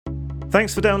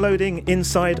Thanks for downloading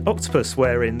Inside Octopus,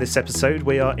 where in this episode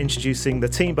we are introducing the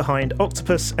team behind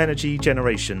Octopus Energy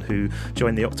Generation, who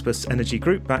joined the Octopus Energy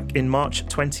Group back in March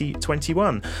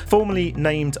 2021. Formerly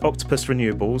named Octopus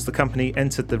Renewables, the company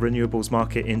entered the renewables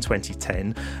market in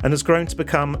 2010 and has grown to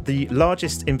become the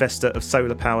largest investor of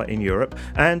solar power in Europe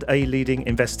and a leading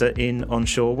investor in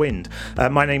onshore wind.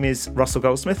 My name is Russell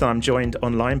Goldsmith, and I'm joined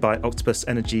online by Octopus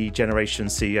Energy Generation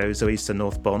CEO Zoisa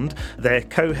North-Bond, their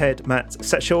co-head Matt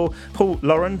Setshaw, Paul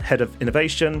Lauren, Head of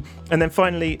Innovation, and then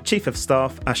finally Chief of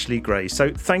Staff Ashley Gray.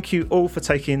 So thank you all for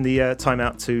taking the time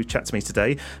out to chat to me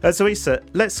today. Zoisa,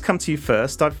 let's come to you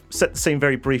first. I've set the scene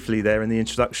very briefly there in the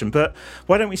introduction, but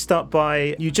why don't we start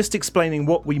by you just explaining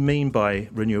what we mean by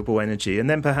renewable energy, and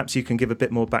then perhaps you can give a bit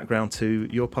more background to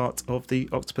your part of the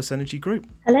Octopus Energy Group.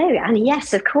 Hello, and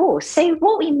yes, of course. So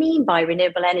what we mean by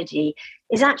renewable energy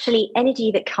is actually energy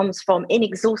that comes from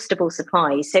inexhaustible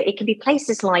supplies. So it can be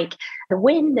places like the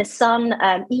wind, the sun,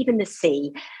 even the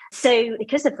sea. So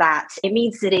because of that, it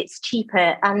means that it's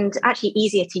cheaper and actually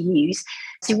easier to use.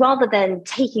 So rather than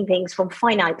taking things from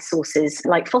finite sources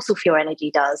like fossil fuel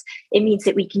energy does, it means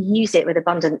that we can use it with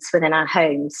abundance within our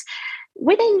homes.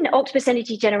 Within Octopus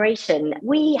Energy Generation,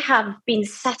 we have been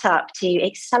set up to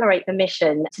accelerate the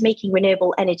mission to making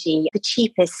renewable energy the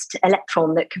cheapest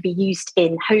electron that can be used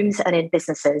in homes and in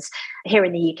businesses here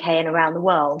in the UK and around the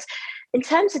world. In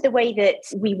terms of the way that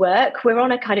we work, we're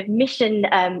on a kind of mission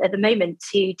at the moment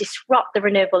to disrupt the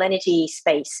renewable energy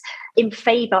space in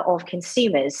favour of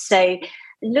consumers. So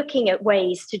looking at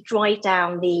ways to drive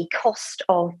down the cost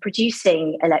of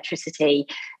producing electricity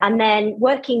and then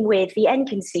working with the end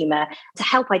consumer to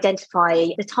help identify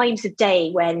the times of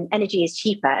day when energy is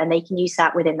cheaper and they can use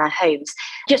that within their homes.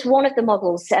 Just one of the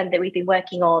models that we've been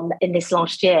working on in this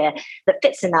last year that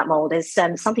fits in that mold is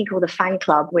something called the Fan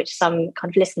Club, which some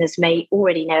kind of listeners may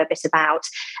already know a bit about.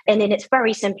 And in its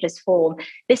very simplest form,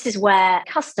 this is where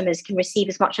customers can receive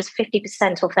as much as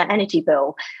 50% of their energy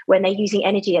bill when they're using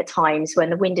energy at times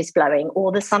when the wind is blowing or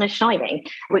the sun is shining,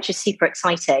 which is super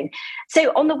exciting.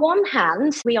 So on the one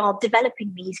hand, we are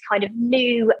developing these kind of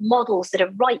new models that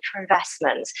are ripe for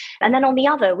investment. And then on the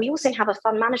other, we also have a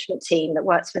fund management team that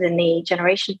works within the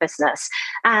generation business.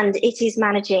 And it is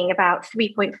managing about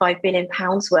 £3.5 billion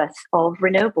worth of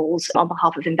renewables on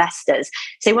behalf of investors.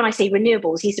 So when I say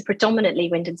renewables, these are predominantly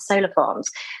wind and solar farms,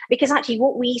 because actually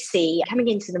what we see coming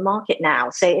into the market now,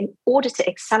 so in order to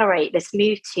accelerate this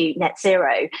move to net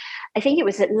zero, I think it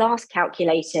was at last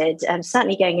calculated,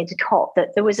 certainly going into COP,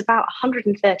 that there was about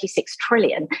 136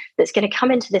 trillion that's going to come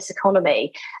into this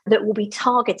economy that will be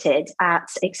targeted at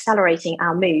accelerating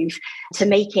our move to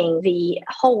making the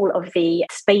whole of the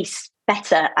space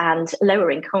better and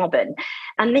lowering carbon.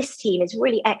 And this team is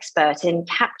really expert in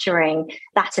capturing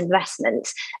that investment.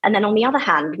 And then on the other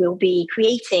hand, we'll be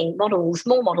creating models,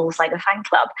 more models like the Fan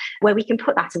Club, where we can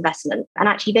put that investment. And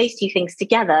actually those two things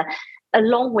together,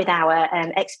 along with our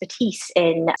expertise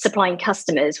in supplying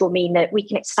customers, will mean that we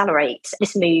can accelerate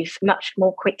this move much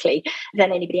more quickly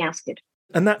than anybody else could.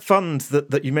 And that fund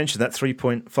that you mentioned, that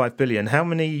 3.5 billion, how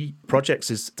many projects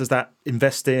does that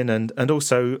invest in? And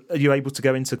also, are you able to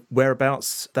go into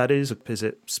whereabouts that is? Is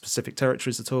it specific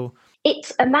territories at all?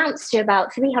 It amounts to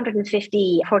about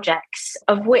 350 projects,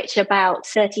 of which about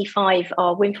 35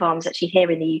 are wind farms actually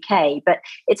here in the UK, but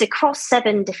it's across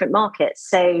 7 different markets.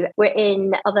 So we're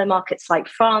in other markets like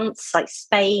France, like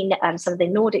Spain, some of the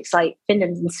Nordics like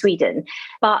Finland and Sweden.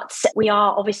 But we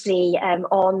are obviously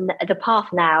on the path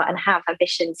now and have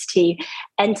ambitions to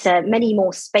enter many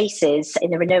more spaces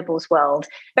in the renewables world,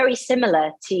 very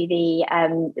similar to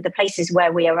the places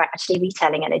where we are actually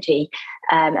retailing energy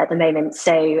at the moment.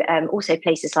 So also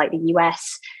places like the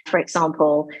US, for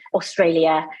example,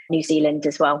 Australia, New Zealand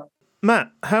as well.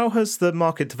 Matt, how has the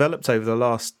market developed over the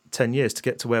last 10 years to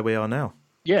get to where we are now?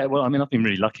 Yeah, well, I mean, I've been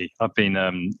really lucky. I've been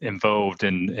involved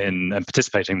in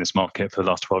participating in this market for the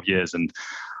last 12 years, and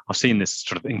I've seen this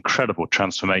sort of incredible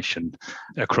transformation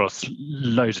across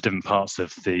loads of different parts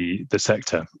of the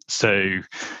sector. So,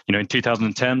 in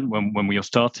 2010, when we all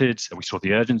started, we saw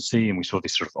the urgency and we saw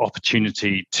this sort of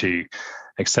opportunity to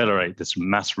accelerate this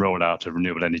mass rollout of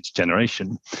renewable energy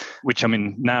generation, which, I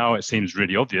mean, now it seems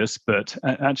really obvious, but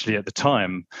actually at the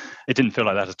time, it didn't feel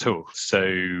like that at all. So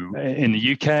in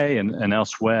the UK and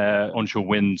elsewhere, onshore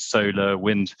wind, solar,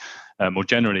 wind more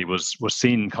generally was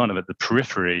seen kind of at the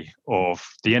periphery of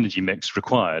the energy mix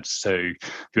required. So you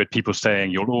had people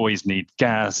saying you'll always need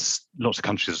gas. Lots of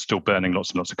countries are still burning lots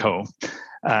and lots of coal.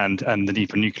 and the need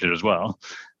for nuclear as well.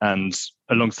 And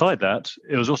alongside that,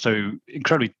 it was also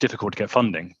incredibly difficult to get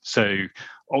funding. So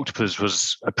Octopus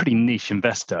was a pretty niche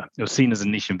investor. It was seen as a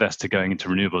niche investor going into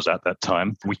renewables at that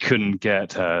time. We couldn't get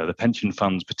the pension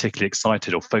funds particularly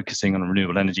excited or focusing on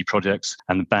renewable energy projects,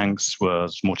 and the banks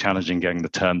was more challenging getting the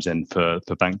terms in for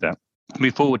bank debt.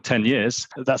 Move forward 10 years,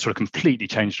 that sort of completely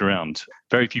changed around.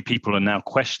 Very few people are now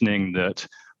questioning that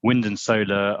wind and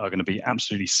solar are going to be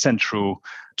absolutely central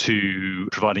to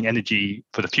providing energy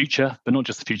for the future, but not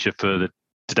just the future, for the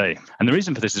today. And the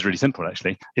reason for this is really simple,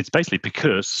 actually. It's basically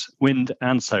because wind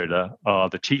and solar are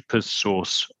the cheapest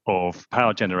source of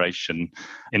power generation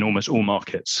in almost all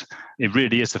markets. It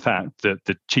really is the fact that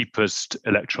the cheapest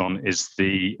electron is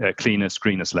the cleanest,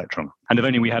 greenest electron. And if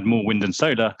only we had more wind and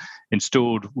solar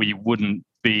installed, we wouldn't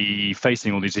be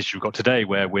facing all these issues we've got today,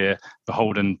 where we're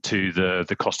beholden to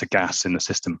the cost of gas in the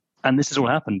system. And this has all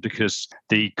happened because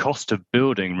the cost of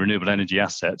building renewable energy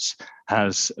assets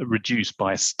has reduced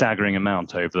by a staggering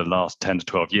amount over the last 10 to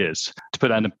 12 years. To put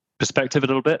that in perspective a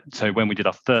little bit, so when we did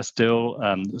our first deal,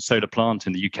 solar plant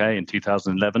in the UK in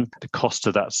 2011, the cost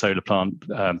of that solar plant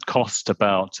cost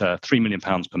about £3 million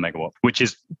per megawatt, which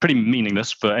is pretty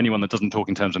meaningless for anyone that doesn't talk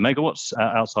in terms of megawatts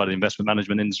outside of the investment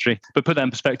management industry. But put that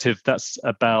in perspective, that's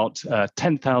about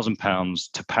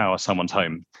 £10,000 to power someone's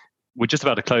home. We're just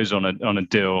about to close on a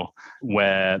deal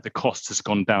where the cost has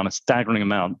gone down a staggering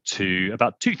amount to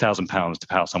about £2,000 to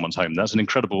power someone's home. That's an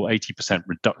incredible 80%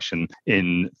 reduction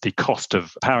in the cost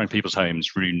of powering people's homes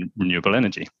through renewable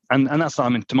energy. And that's, I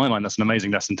mean, to my mind, that's an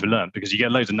amazing lesson to learn, because you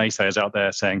get loads of naysayers out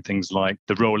there saying things like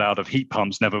the rollout of heat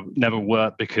pumps never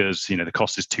work because, the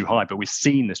cost is too high. But we've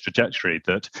seen this trajectory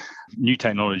that new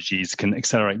technologies can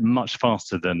accelerate much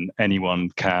faster than anyone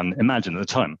can imagine at the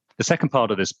time. The second part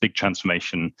of this big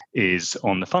transformation is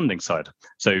on the funding side.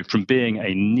 So from being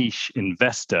a niche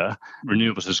investor,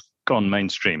 renewables has gone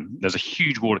mainstream. There's a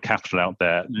huge wall of capital out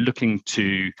there looking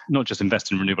to not just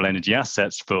invest in renewable energy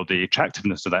assets for the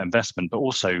attractiveness of that investment, but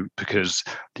also because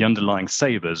the underlying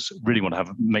savers really want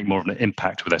to make more of an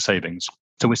impact with their savings.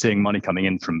 So we're seeing money coming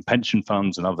in from pension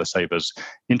funds and other savers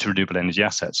into renewable energy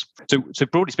assets. So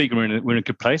broadly speaking, we're in a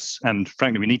good place, and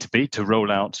frankly, we need to be to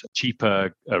roll out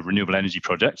cheaper renewable energy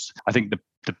projects. I think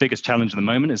the biggest challenge at the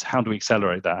moment is how do we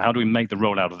accelerate that? How do we make the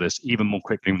rollout of this even more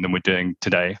quickly than we're doing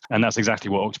today? And that's exactly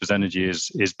what Octopus Energy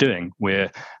is doing. We're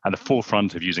at the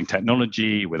forefront of using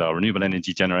technology with our renewable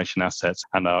energy generation assets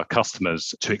and our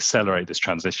customers to accelerate this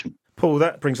transition. Paul,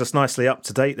 that brings us nicely up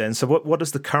to date then. So what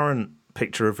does the current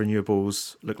picture of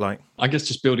renewables look like? I guess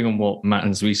just building on what Matt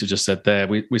and Louisa just said there,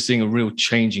 we're seeing a real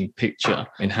changing picture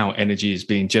in how energy is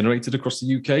being generated across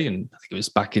the UK. And I think it was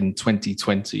back in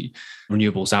 2020,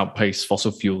 renewables outpaced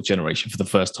fossil fuel generation for the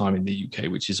first time in the UK,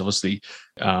 which is obviously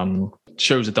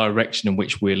shows a direction in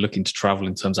which we're looking to travel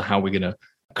in terms of how we're going to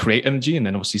create energy and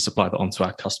then obviously supply that onto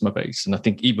our customer base. And I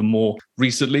think even more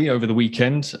recently, over the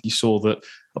weekend, you saw that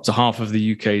up to half of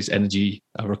the UK's energy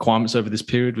requirements over this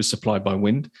period was supplied by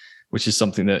wind, which is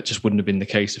something that just wouldn't have been the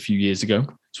case a few years ago.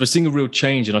 So we're seeing a real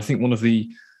change. And I think one of the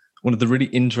really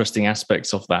interesting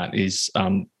aspects of that is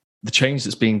the change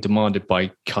that's being demanded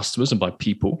by customers and by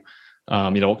people.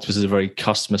 Octopus is a very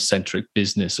customer-centric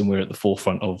business, and we're at the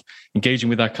forefront of engaging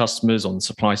with our customers on the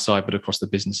supply side, but across the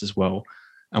business as well.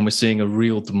 And we're seeing a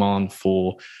real demand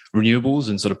for renewables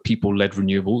and sort of people-led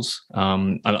renewables.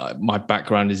 My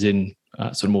background is in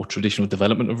sort of more traditional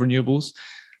development of renewables.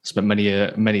 I spent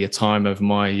many a time over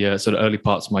my sort of early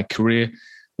parts of my career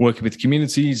working with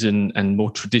communities and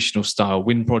more traditional style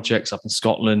wind projects up in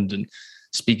Scotland, and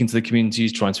speaking to the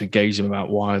communities, trying to engage them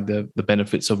about why the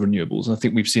benefits of renewables. And I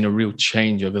think we've seen a real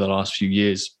change over the last few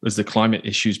years as the climate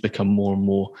issues become more and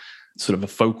more sort of a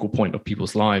focal point of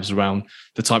people's lives around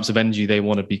the types of energy they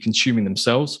want to be consuming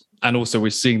themselves. And also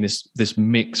we're seeing this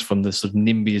mix from the sort of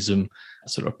NIMBYism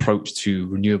sort of approach to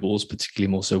renewables,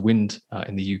 particularly more so wind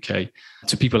in the UK,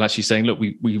 to people actually saying, look,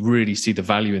 we really see the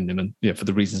value in them. And for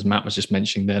the reasons Matt was just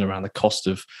mentioning then around the cost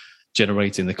of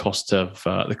generating, the cost of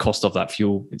that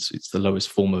fuel, it's the lowest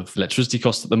form of electricity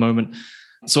cost at the moment.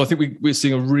 So I think we're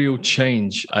seeing a real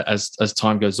change as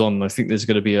time goes on. I think there's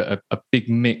going to be a big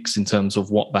mix in terms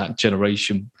of what that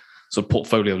generation sort of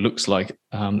portfolio looks like.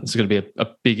 There's going to be a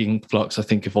big influx, I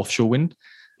think, of offshore wind.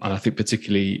 And I think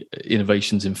particularly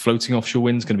innovations in floating offshore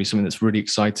wind is going to be something that's really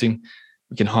exciting.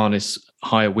 We can harness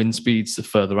higher wind speeds the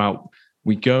further out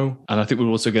we go. And I think we're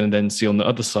also going to then see on the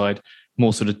other side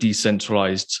more sort of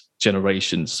decentralized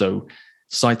generation. So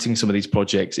citing some of these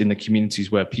projects in the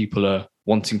communities where people are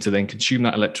wanting to then consume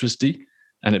that electricity,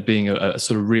 and it being a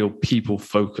sort of real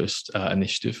people-focused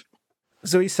initiative.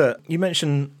 Zoisa, you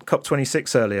mentioned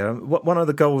COP26 earlier. One of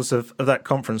the goals of that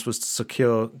conference was to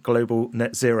secure global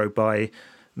net zero by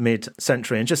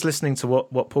mid-century. And just listening to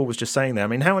what Paul was just saying there, I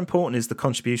mean, how important is the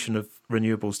contribution of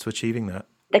renewables to achieving that?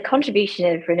 The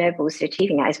contribution of renewables to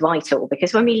achieving that is vital,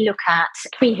 because when we look at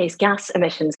greenhouse gas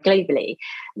emissions globally,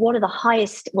 one of the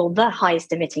highest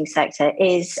emitting sector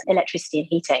is electricity and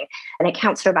heating, and it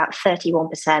accounts for about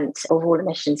 31% of all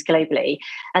emissions globally.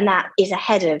 And that is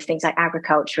ahead of things like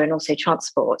agriculture and also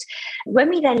transport. When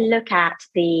we then look at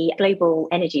the global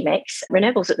energy mix,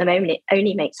 renewables at the moment, it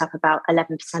only makes up about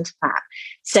 11% of that.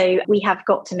 So we have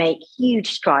got to make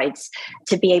huge strides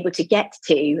to be able to get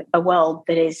to a world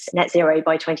that is net zero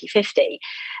by 2050.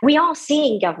 We are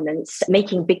seeing governments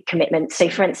making big commitments. So,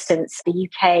 for instance, the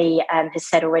UK has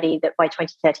said already that by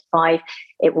 2035,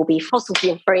 it will be fossil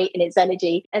fuel free in its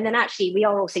energy. And then actually, we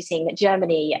are also seeing that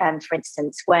Germany, for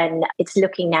instance, when it's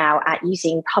looking now at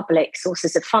using public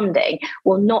sources of funding,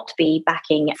 will not be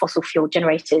backing fossil fuel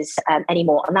generators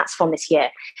anymore. And that's from this year.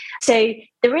 So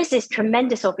there is this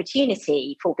tremendous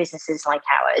opportunity for businesses like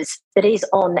ours that is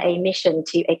on a mission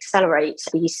to accelerate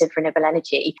the use of renewable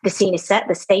energy. The scene is set,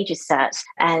 the stage is set,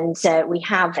 and we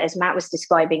have, as Matt was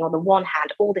describing, on the one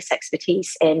hand, all this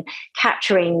expertise in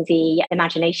capturing the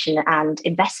imagination and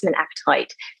investment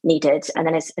appetite needed. And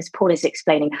then as Paul is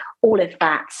explaining, all of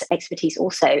that expertise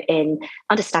also in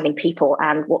understanding people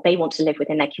and what they want to live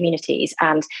within their communities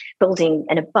and building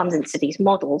an abundance of these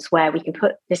models where we can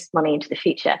put this money into the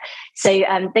future. So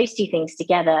those two things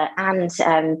together, and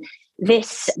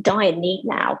this dire need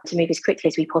now to move as quickly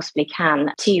as we possibly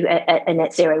can to a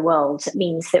net zero world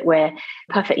means that we're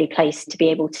perfectly placed to be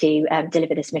able to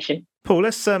deliver this mission. Paul,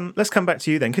 let's come back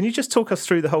to you then. Can you just talk us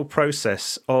through the whole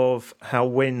process of how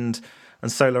wind and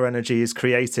solar energy is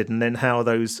created, and then how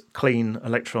those clean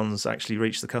electrons actually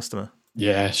reach the customer?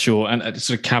 Yeah, sure. And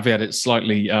sort of caveat it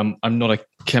slightly, I'm not a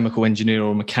chemical engineer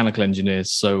or mechanical engineer,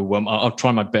 so I'll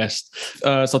try my best.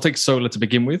 So I'll take solar to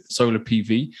begin with, solar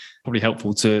PV. Probably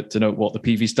helpful to note what the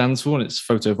PV stands for, and it's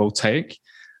photovoltaic.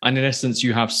 And in essence,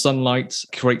 you have sunlight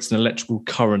creates an electrical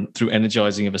current through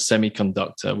energizing of a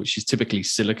semiconductor, which is typically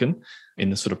silicon in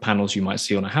the sort of panels you might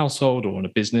see on a household or on a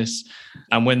business.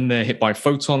 And when they're hit by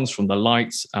photons from the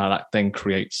light, that then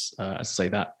creates, as I say,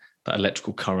 that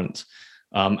electrical current.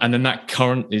 And then that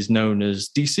current is known as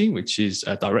DC, which is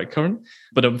a direct current.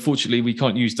 But unfortunately, we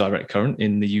can't use direct current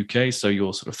in the UK. So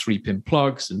your sort of 3-pin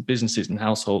plugs and businesses and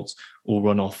households all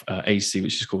run off AC,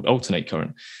 which is called alternate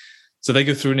current. So they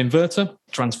go through an inverter,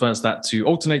 transfers that to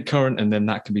alternate current, and then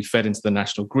that can be fed into the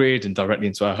national grid and directly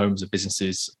into our homes or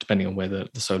businesses, depending on where the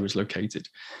solar is located.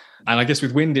 And I guess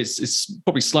with wind, it's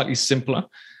probably slightly simpler.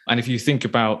 And if you think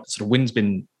about sort of wind's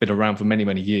been around for many,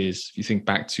 many years. If you think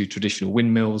back to traditional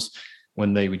windmills,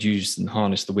 when they would use and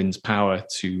harness the wind's power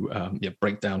to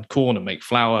break down corn and make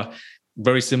flour.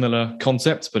 Very similar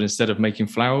concept, but instead of making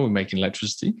flour, we're making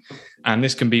electricity. And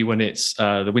this can be when it's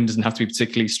the wind doesn't have to be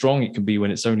particularly strong. It can be when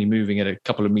it's only moving at a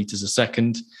couple of meters a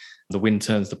second. The wind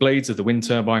turns the blades of the wind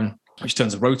turbine, which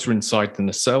turns a rotor inside the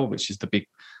nacelle, which is the big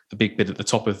bit at the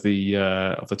top of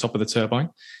the turbine.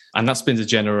 And that spins a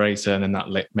generator, and then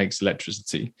that makes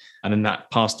electricity. And then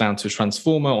that passed down to a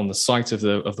transformer on the site of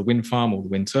the wind farm or the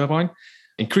wind turbine,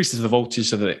 increases the voltage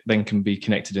so that it then can be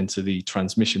connected into the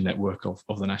transmission network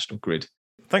of the national grid.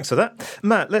 Thanks for that,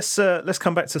 Matt. Let's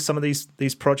come back to some of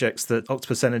these projects that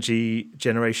Octopus Energy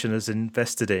Generation has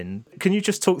invested in. Can you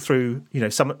just talk through,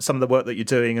 some of the work that you're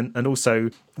doing, and also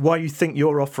why you think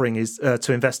your offering is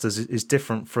to investors is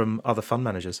different from other fund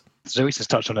managers? Zoisa has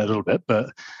touched on it a little bit,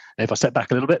 but if I step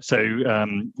back a little bit, so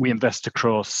we invest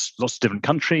across lots of different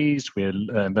countries. We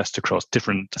invest across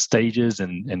different stages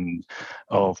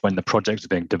of when the projects are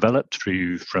being developed,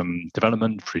 from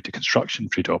development through to construction,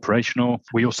 through to operational.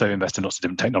 We also invest in lots of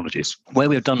different technologies. Where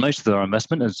we've done most of our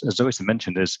investment, as Zoisa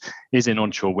mentioned, is in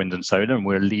onshore wind and solar, and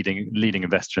we're a leading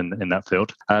investor in that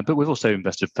field. But we've also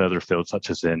invested further afield, such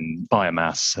as in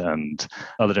biomass and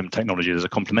other different technologies that are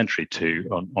complementary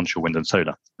to onshore wind and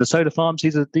solar. The solar farms,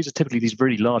 these are typically these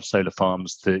really large solar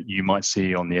farms that you might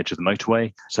see on the edge of the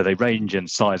motorway. So they range in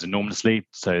size enormously.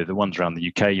 So the ones around the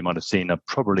UK you might have seen are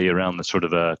probably around the sort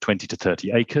of 20 to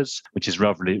 30 acres, which is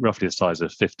roughly the size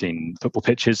of 15 football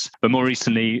pitches. But more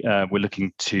recently, we're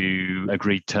looking to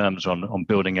agree terms on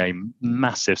building a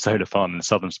massive solar farm in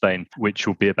southern Spain, which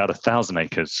will be about 1,000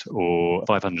 acres or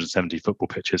 570 football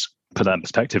pitches. Put that in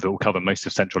perspective, it will cover most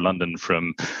of central London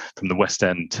from the West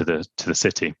End to the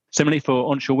city. Similarly, for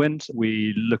onshore wind,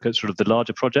 we look at sort of the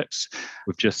larger projects projects.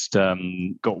 We've just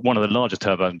got one of the largest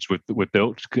turbines we've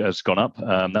built has gone up.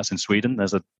 That's in Sweden.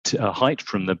 There's a height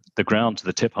from the ground to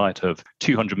the tip height of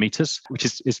 200 meters, which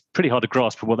is pretty hard to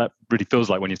grasp what that really feels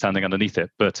like when you're standing underneath it.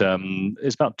 But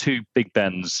it's about two big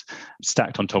bends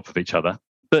stacked on top of each other.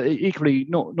 But equally,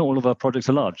 not all of our projects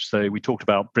are large. So we talked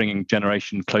about bringing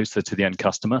generation closer to the end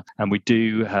customer. And we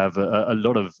do have a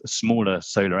lot of smaller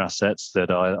solar assets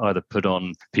that are either put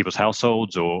on people's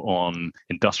households or on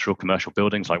industrial commercial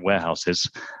buildings like warehouses.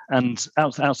 And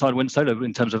outside wind solar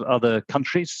in terms of other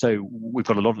countries. So we've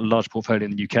got a large portfolio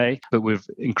in the UK, but we're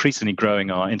increasingly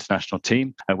growing our international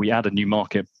team. We add a new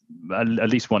market, at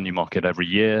least one new market every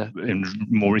year.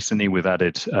 More recently, we've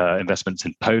added investments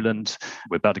in Poland.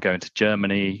 We're about to go into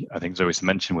Germany. I think Zoe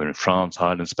mentioned we're in France,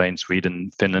 Ireland, Spain, Sweden,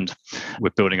 Finland.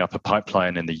 We're building up a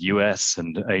pipeline in the US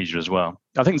and Asia as well.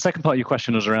 I think the second part of your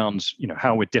question was around,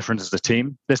 how we're different as a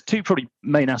team. There's two probably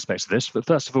main aspects of this. But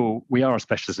first of all, we are a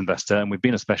specialist investor, and we've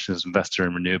been a specialist investor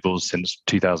in renewables since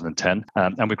 2010.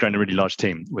 And we've grown a really large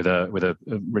team with a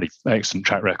really excellent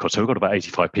track record. So we've got about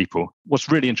 85 people. What's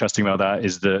really interesting about that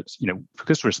is that,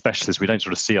 because we're a specialist, we don't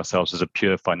sort of see ourselves as a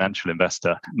pure financial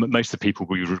investor. Most of the people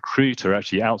we recruit are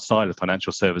actually outside of the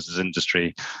financial services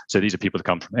industry. So these are people that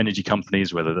come from energy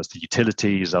companies, whether that's the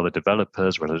utilities, other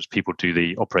developers, whether it's people who do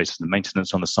the operations and maintenance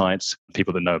on the sites,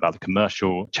 people that know about the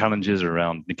commercial challenges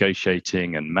around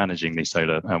negotiating and managing these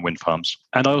solar and wind farms.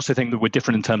 And I also think that we're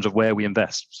different in terms of where we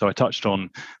invest. So I touched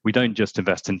on, we don't just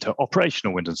invest into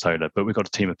operational wind and solar, but we've got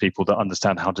a team of people that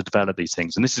understand how to develop these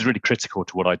things. And this is really critical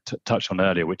to what I touched on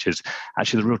earlier, which is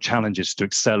actually the real challenge is to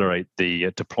accelerate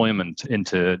the deployment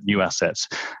into new assets.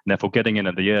 And therefore, getting in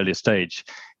at the earlier stage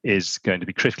is going to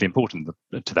be critically important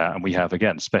to that. And we have,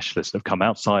 again, specialists that have come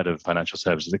outside of financial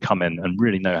services that come in and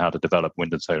really know how to develop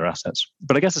wind and solar assets.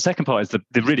 But I guess the second part is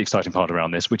the really exciting part around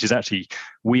this, which is actually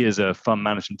we as a fund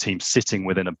management team sitting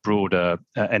within a broader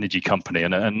energy company,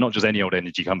 and not just any old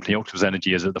energy company. Octopus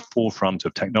Energy is at the forefront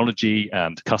of technology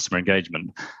and customer engagement.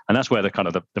 And that's where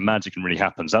the magic really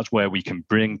happens. That's where we can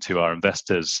bring to our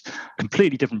investors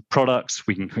completely different products.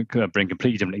 We can bring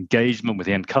completely different engagement with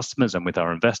the end customers and with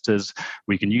our investors.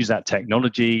 We can use that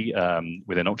technology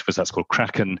within Octopus, that's called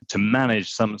Kraken, to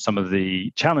manage some of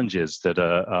the challenges that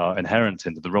are inherent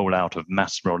into the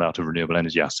mass rollout of renewable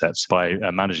energy assets by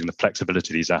managing the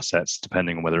flexibility of these assets,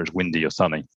 depending on whether it's windy or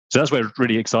sunny. So that's where it's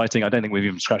really exciting. I don't think we've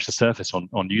even scratched the surface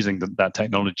on using that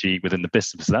technology within the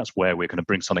business. So that's where we're going to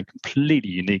bring something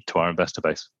completely unique to our investor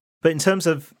base. But in terms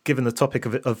of, given the topic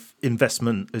of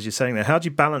investment, as you're saying there, how do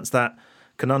you balance that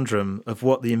conundrum of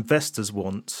what the investors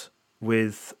want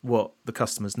with what the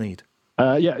customers need?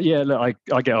 Look,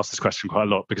 I get asked this question quite a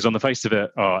lot because on the face of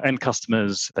it, our end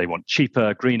customers, they want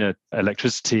cheaper, greener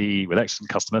electricity with excellent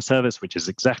customer service, which is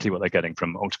exactly what they're getting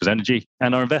from Octopus Energy.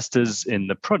 And our investors in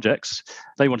the projects,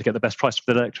 they want to get the best price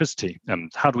for their electricity.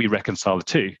 How do we reconcile the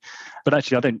two? But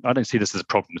actually, I don't see this as a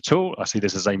problem at all. I see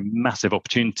this as a massive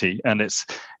opportunity. And it's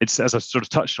as I sort of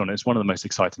touched on, it's one of the most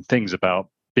exciting things about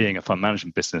being a fund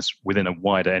management business within a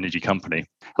wider energy company.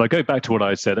 If I go back to what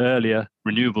I said earlier,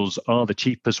 renewables are the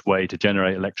cheapest way to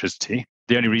generate electricity.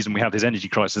 The only reason we have this energy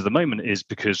crisis at the moment is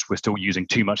because we're still using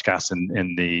too much gas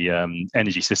in the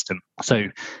energy system. So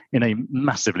in a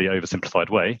massively oversimplified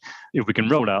way, if we can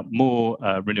roll out more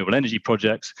renewable energy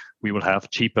projects, we will have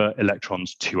cheaper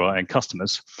electrons to our end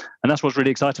customers. And that's what's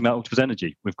really exciting about Octopus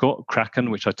Energy. We've got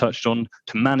Kraken, which I touched on,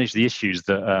 to manage the issues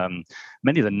that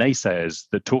many of the naysayers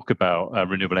that talk about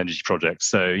renewable energy projects.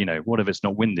 So, what if it's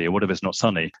not windy or what if it's not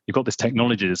sunny? You've got this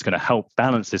technology that's going to help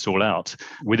balance this all out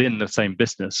within the same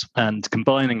business. And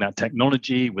combining that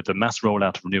technology with the mass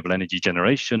rollout of renewable energy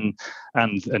generation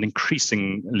and an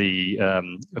increasingly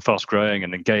fast-growing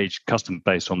and engaged customer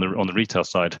base on the retail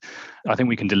side, I think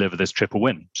we can deliver this triple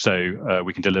win. So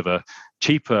we can deliver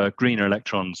cheaper, greener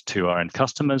electrons to our end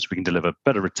customers. We can deliver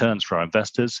better returns for our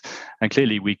investors. And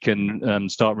clearly, we can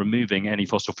start removing any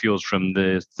fossil fuels from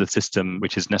the system,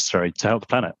 which is necessary to help the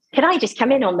planet. Can I just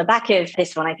come in on the back of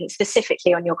this one? I think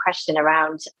specifically on your question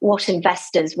around what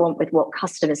investors want with what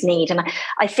customers need. And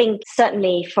I think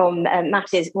certainly from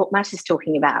what Matt is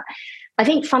talking about, I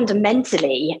think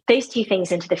fundamentally, those two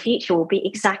things into the future will be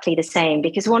exactly the same,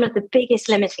 because one of the biggest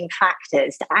limiting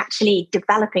factors to actually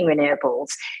developing renewables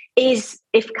is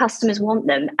if customers want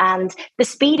them, and the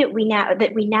speed that we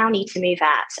now need to move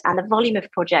at, and the volume of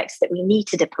projects that we need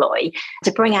to deploy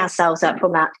to bring ourselves up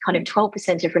from that kind of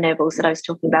 12% of renewables that I was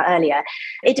talking about earlier.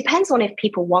 It depends on if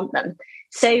people want them.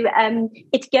 So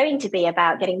it's going to be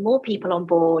about getting more people on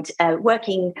board,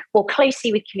 working more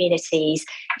closely with communities,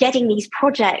 getting these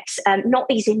projects, not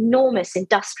these enormous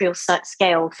industrial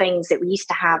scale things that we used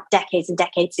to have decades and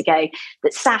decades ago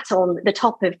that sat on the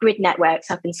top of grid networks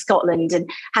up in Scotland and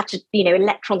had to,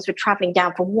 electrons were traveling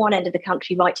down from one end of the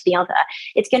country right to the other.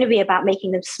 It's going to be about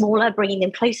making them smaller, bringing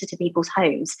them closer to people's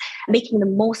homes, making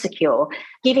them more secure,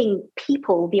 giving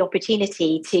people the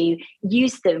opportunity to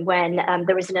use them when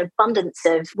there is an abundance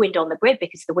of wind on the grid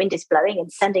because the wind is blowing,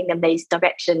 and sending them those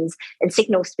directions and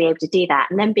signals to be able to do that,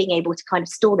 and then being able to kind of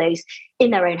store those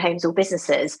in their own homes or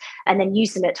businesses and then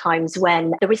use them at times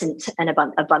when there isn't an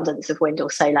abundance of wind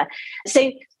or solar.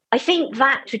 So I think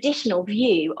that traditional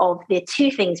view of the two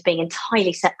things being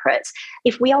entirely separate,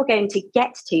 if we are going to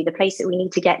get to the place that we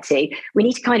need to get to, we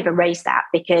need to kind of erase that,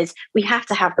 because we have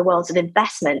to have the worlds of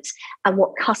investment and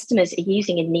what customers are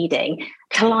using and needing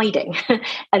colliding.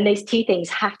 And those two things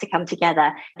have to come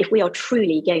together if we are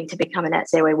truly going to become a net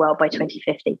zero world by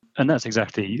 2050. And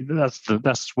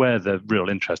that's where the real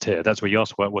interest here. That's where you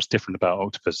ask what's different about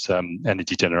Octopus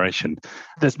Energy Generation.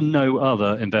 There's no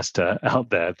other investor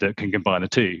out there that can combine the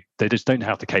two. They just don't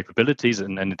have the capabilities,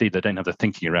 and indeed they don't have the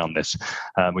thinking around this,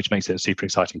 which makes it a super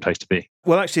exciting place to be.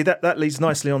 Well, actually, that leads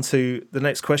nicely on to the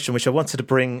next question, which I wanted to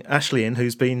bring Ashley in,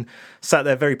 who's been sat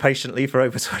there very patiently for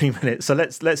over 20 minutes. So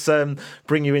let's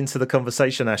bring you into the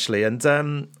conversation, Ashley.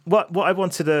 And what I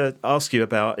wanted to ask you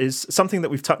about is something that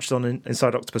we've touched on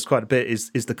inside Octopus quite a bit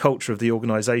is the culture of the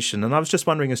organisation. And I was just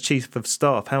wondering, as Chief of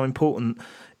Staff, how important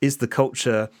is the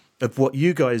culture of what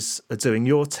you guys are doing,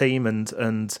 your team,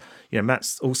 and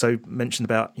Matt's also mentioned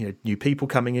about new people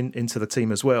coming into the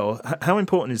team as well. How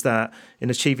important is that in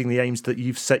achieving the aims that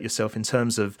you've set yourself in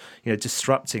terms of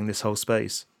disrupting this whole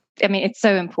space? I mean, it's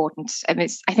so important.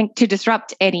 I think to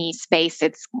disrupt any space,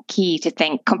 it's key to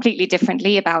think completely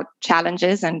differently about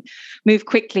challenges and move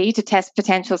quickly to test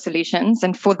potential solutions.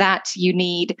 And for that, you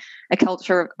need a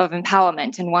culture of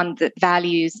empowerment, and one that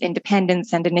values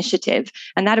independence and initiative.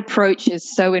 And that approach is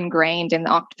so ingrained in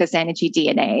the Octopus Energy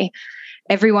DNA.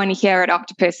 Everyone here at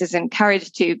Octopus is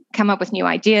encouraged to come up with new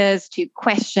ideas, to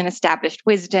question established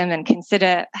wisdom, and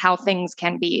consider how things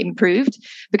can be improved,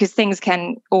 because things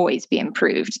can always be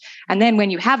improved. And then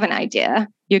when you have an idea,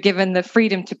 you're given the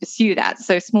freedom to pursue that.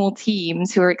 So small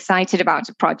teams who are excited about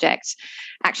a project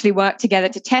actually work together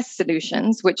to test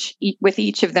solutions, which with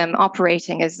each of them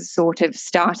operating as a sort of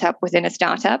startup within a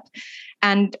startup.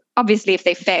 And obviously, if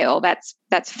they fail, that's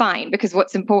fine, because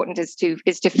what's important is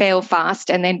to fail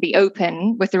fast and then be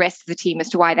open with the rest of the team as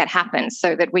to why that happens,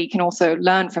 so that we can also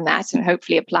learn from that and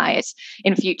hopefully apply it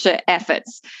in future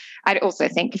efforts. I'd also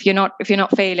think if you're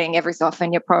not failing every so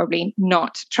often, you're probably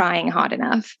not trying hard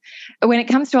enough. When it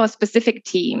comes to our specific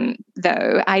team,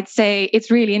 though, I'd say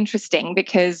it's really interesting,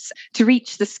 because to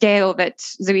reach the scale that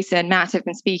Zuisa and Matt have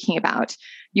been speaking about,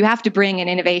 you have to bring an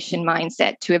innovation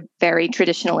mindset to a very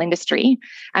traditional industry.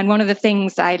 And one of the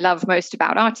things I love most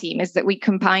about our team is that we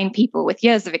combine people with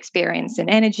years of experience in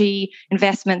energy,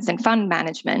 investments, and fund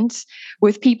management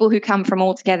with people who come from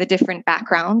altogether different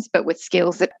backgrounds, but with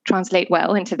skills that translate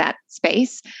well into that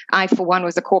space. I, for one,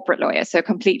 was a corporate lawyer, so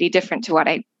completely different to what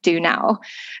I do now.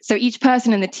 So each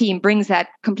person in the team brings that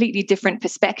completely different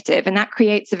perspective, and that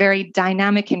creates a very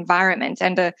dynamic environment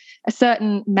and a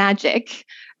certain magic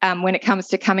when it comes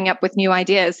to coming up with new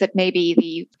ideas that maybe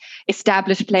the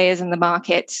established players in the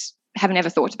market haven't ever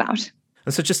thought about.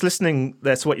 And so just listening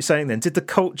there to what you're saying then, did the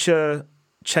culture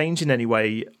change in any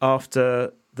way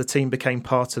after the team became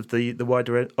part of the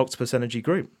wider Octopus Energy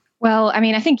Group? Well, I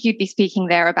mean, I think you'd be speaking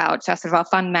there about sort of our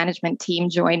fund management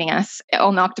team joining us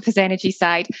on the Octopus Energy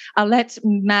side. I'll let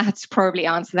Matt probably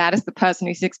answer that as the person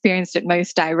who's experienced it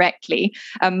most directly.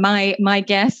 My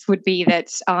guess would be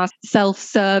that our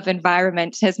self-serve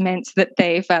environment has meant that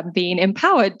they've been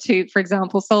empowered to, for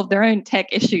example, solve their own tech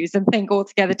issues and think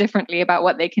altogether differently about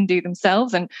what they can do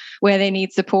themselves and where they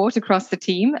need support across the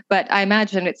team. But I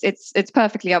imagine it's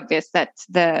perfectly obvious that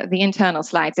the internal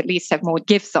slides at least have more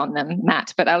GIFs on them,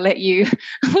 Matt. But I'll let you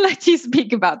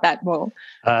speak about that more.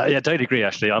 Yeah, totally agree,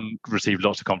 Ashley. I'm received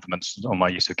lots of compliments on my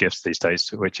use of GIFs these days,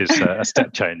 which is a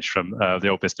step change from the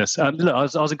old business. Look, I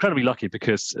was incredibly lucky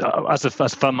because as a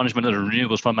fund management and a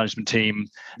renewables fund management team,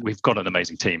 we've got an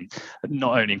amazing team.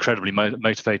 Not only incredibly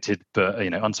motivated, but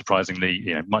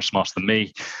unsurprisingly, much smarter than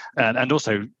me, and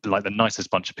also like the nicest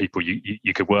bunch of people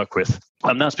you could work with.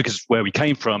 And that's because where we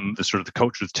came from, the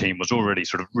culture of the team was already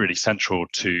sort of really central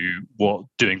to what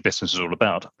doing business is all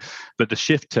about. But the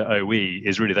shift to OE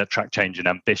is really that track change in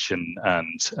ambition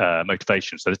and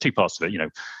motivation. So there's two parts of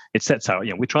it. It sets out,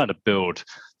 we're trying to build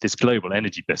this global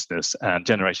energy business, and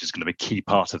generation is going to be a key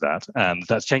part of that. And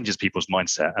that changes people's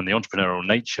mindset, and the entrepreneurial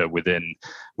nature within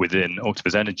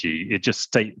Octopus Energy, it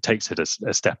just takes it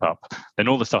a step up. Then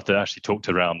all the stuff that Ashley talked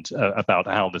around about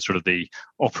how the sort of the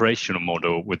operational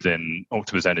model within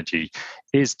Octopus Energy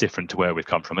is different to where we've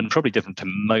come from, and probably different to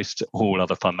most all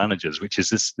other fund managers, which is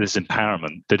this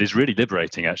empowerment that is really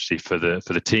liberating actually for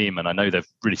the team. And I know they've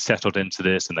really settled into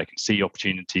this, and they can see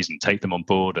opportunities and take them on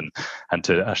board, and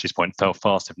to Ashley's point, fail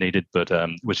fast if needed, but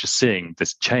we're just seeing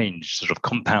this change sort of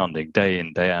compounding day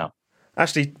in, day out.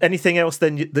 Ashley, anything else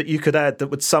then that you could add that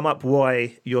would sum up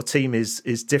why your team is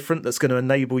different, that's going to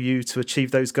enable you to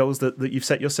achieve those goals that you've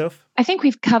set yourself? I think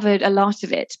we've covered a lot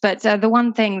of it, but the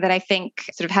one thing that I think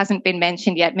sort of hasn't been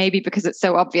mentioned yet, maybe because it's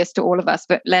so obvious to all of us,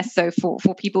 but less so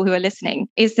for people who are listening,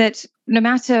 is that no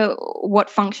matter what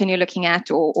function you're looking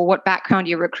at or what background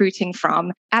you're recruiting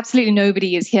from, absolutely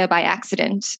nobody is here by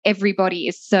accident. Everybody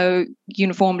is so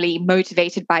uniformly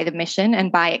motivated by the mission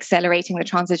and by accelerating the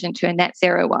transition to a net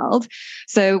zero world.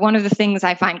 So one of the things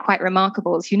I find quite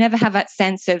remarkable is you never have that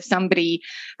sense of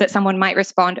someone might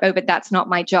respond, oh, but that's not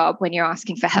my job when you're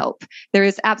asking for help. There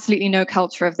is absolutely no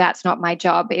culture of that's not my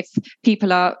job. If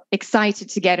people are excited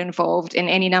to get involved in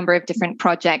any number of different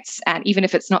projects, and even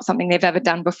if it's not something they've ever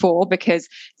done before, because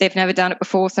they've never done it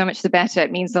before, so much the better.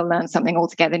 It means they'll learn something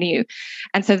altogether new.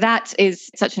 And so that is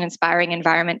such an inspiring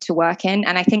environment to work in.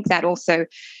 And I think that also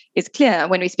is clear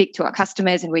when we speak to our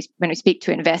customers and when we speak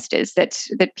to investors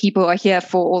that people are here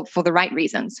for the right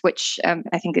reasons, which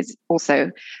I think is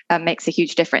also makes a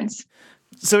huge difference.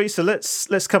 So Issa,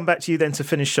 let's come back to you then to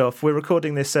finish off. We're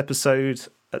recording this episode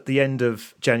at the end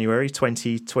of January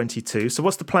 2022. So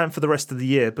what's the plan for the rest of the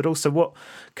year? But also, what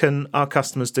can our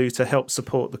customers do to help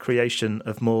support the creation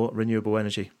of more renewable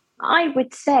energy? I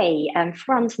would say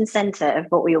front and centre of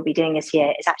what we will be doing this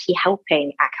year is actually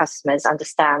helping our customers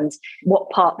understand what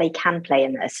part they can play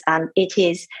in this. And it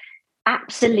is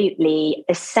absolutely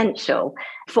essential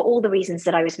for all the reasons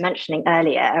that I was mentioning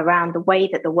earlier around the way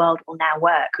that the world will now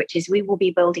work, which is we will be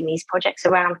building these projects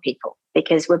around people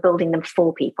because we're building them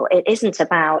for people. It isn't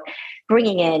about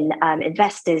bringing in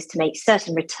investors to make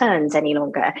certain returns any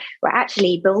longer. We're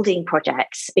actually building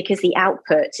projects because the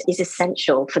output is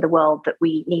essential for the world that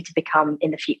we need to become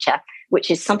in the future,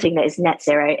 which is something that is net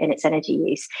zero in its energy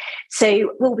use.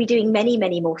 So we'll be doing many,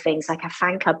 many more things like a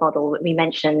fan club model that we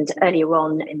mentioned earlier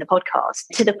on in the podcast,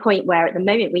 to the point where at the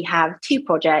moment we have 2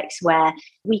 projects where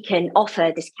we can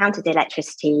offer discounted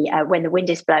electricity when the wind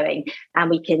is blowing, and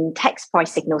we can text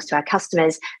price signals to our customers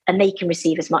and they can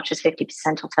receive as much as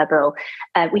 50% off their bill.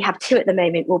 We have 2 at the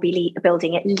moment. We'll be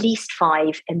building at least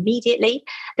 5 immediately.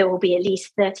 There will be at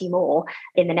least 30 more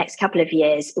in the next couple of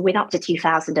years, with up to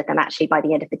 2,000 of them actually by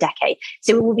the end of the decade.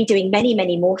 So we will be doing many,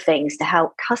 many more things to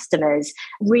help customers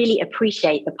really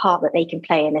appreciate the part that they can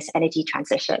play in this energy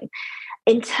transition.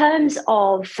 In terms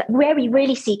of where we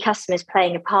really see customers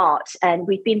playing a part, and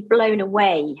we've been blown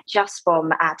away just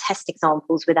from our test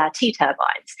examples with our 2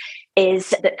 turbines,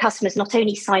 is that customers not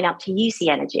only sign up to use the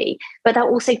energy, but they're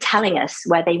also telling us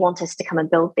where they want us to come and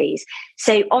build these.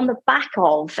 So on the back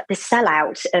of the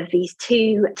sellout of these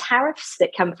 2 tariffs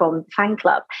that come from Fan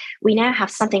Club, we now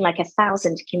have something like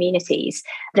 1,000 communities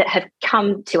that have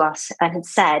come to us and have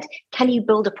said, can you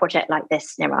build a project like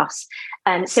this near us?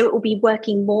 So it will be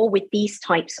working more with these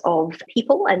types of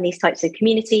people and these types of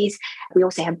communities. We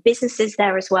also have businesses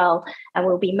there as well, and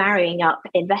we'll be marrying up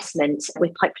investments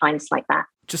with pipelines like that.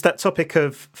 Just that topic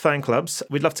of fan clubs,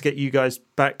 we'd love to get you guys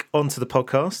back onto the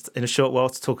podcast in a short while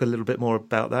to talk a little bit more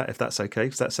about that, if that's okay,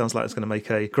 because that sounds like it's going to make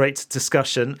a great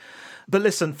discussion. But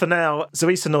listen, for now,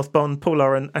 Issa Northbond, Paul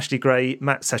Oren, Ashley Gray,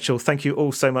 Matt Setchell, thank you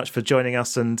all so much for joining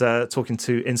us and talking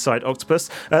to Inside Octopus.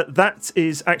 That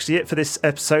is actually it for this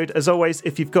episode. As always,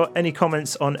 if you've got any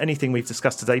comments on anything we've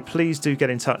discussed today, please do get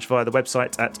in touch via the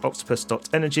website at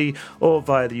octopus.energy or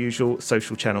via the usual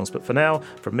social channels. But for now,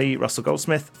 from me, Russell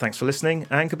Goldsmith, thanks for listening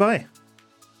and goodbye.